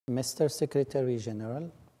Mr. Secretary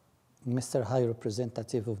General, Mr. High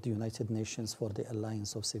Representative of the United Nations for the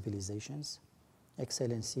Alliance of Civilizations,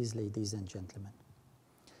 Excellencies, ladies and gentlemen.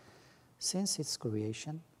 Since its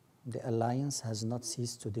creation, the Alliance has not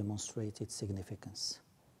ceased to demonstrate its significance.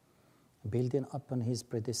 Building upon his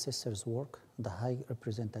predecessor's work, the High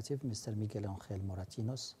Representative, Mr. Miguel Angel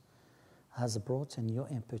Moratinos, has brought a new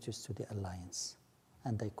impetus to the Alliance,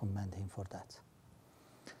 and I commend him for that.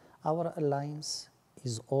 Our Alliance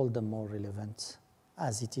is all the more relevant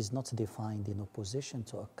as it is not defined in opposition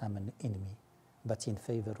to a common enemy, but in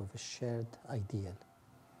favor of a shared ideal.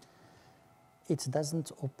 It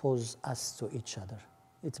doesn't oppose us to each other,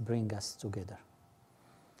 it brings us together.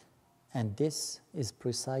 And this is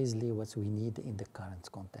precisely what we need in the current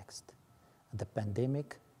context. The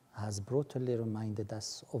pandemic has brutally reminded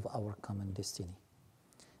us of our common destiny.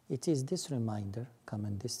 It is this reminder,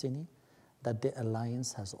 common destiny, that the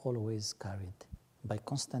Alliance has always carried by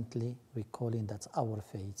constantly recalling that our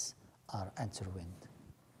fates are intertwined.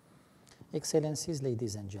 Excellencies,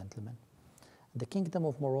 ladies and gentlemen, the Kingdom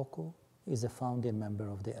of Morocco is a founding member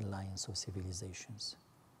of the Alliance of Civilizations.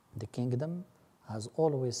 The Kingdom has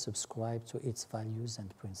always subscribed to its values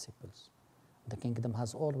and principles. The Kingdom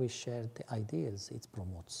has always shared the ideals it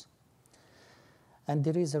promotes. And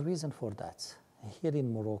there is a reason for that. Here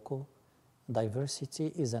in Morocco,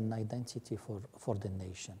 diversity is an identity for the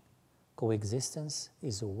nation. Coexistence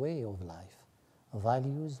is a way of life.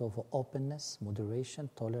 Values of openness, moderation,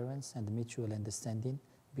 tolerance, and mutual understanding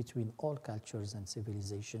between all cultures and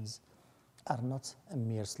civilizations are not a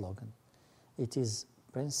mere slogan. It is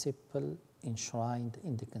principle enshrined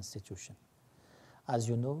in the Constitution. As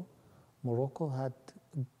you know, Morocco had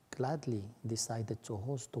gladly decided to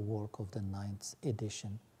host the work of the 9th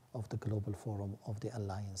edition of the Global Forum of the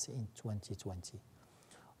Alliance in 2020.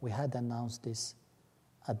 We had announced this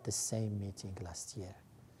at the same meeting last year.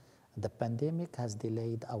 The pandemic has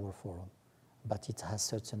delayed our forum, but it has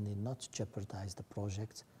certainly not jeopardized the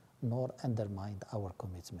project nor undermined our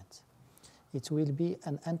commitment. It will be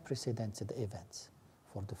an unprecedented event.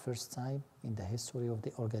 For the first time in the history of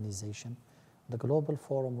the organization, the Global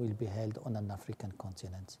Forum will be held on an African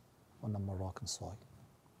continent, on a Moroccan soil.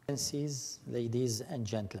 Excellencies, ladies and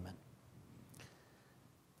gentlemen,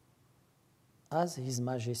 as His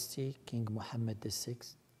Majesty King Mohammed VI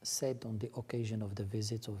said on the occasion of the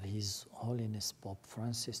visit of His Holiness Pope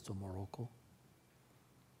Francis to Morocco,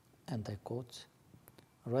 and I quote,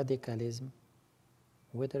 "Radicalism,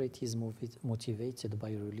 whether it is motivated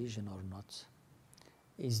by religion or not,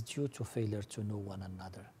 is due to failure to know one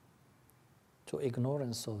another, to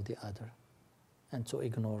ignorance of the other, and to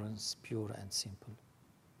ignorance pure and simple.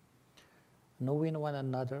 Knowing one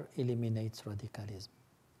another eliminates radicalism,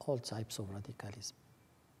 all types of radicalism.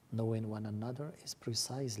 Knowing one another is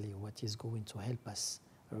precisely what is going to help us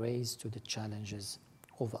rise to the challenges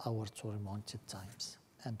of our tormented times."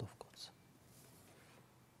 End of quote.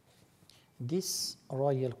 This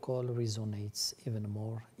royal call resonates even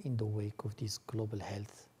more in the wake of this global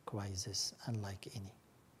health crisis, unlike any.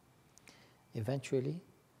 Eventually,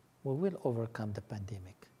 we will overcome the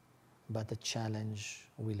pandemic, but the challenge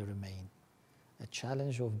will remain, a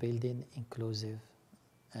challenge of building inclusive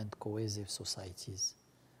and cohesive societies,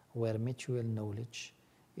 where mutual knowledge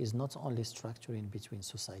is not only structuring between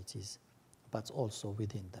societies, but also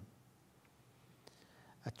within them.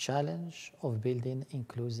 A challenge of building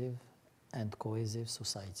inclusive and cohesive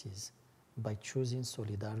societies by choosing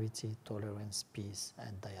solidarity, tolerance, peace,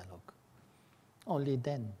 and dialogue. Only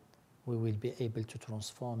then we will be able to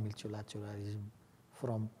transform multilateralism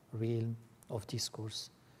from realm of discourse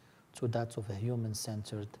to that of a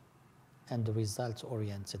human-centered and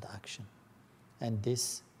result-oriented action. And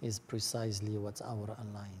this is precisely what our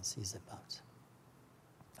alliance is about.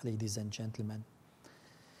 Ladies and gentlemen,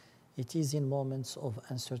 it is in moments of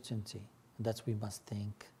uncertainty that we must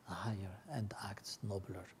think higher and act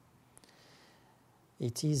nobler.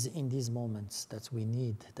 It is in these moments that we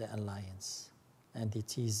need the alliance, and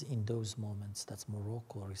it is in those moments that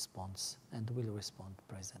Morocco responds and will respond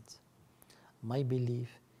present. My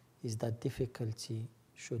belief is that difficulty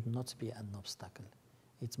should not be an obstacle.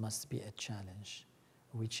 It must be a challenge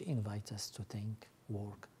which invites us to think,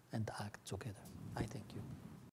 work, and act together. I thank you.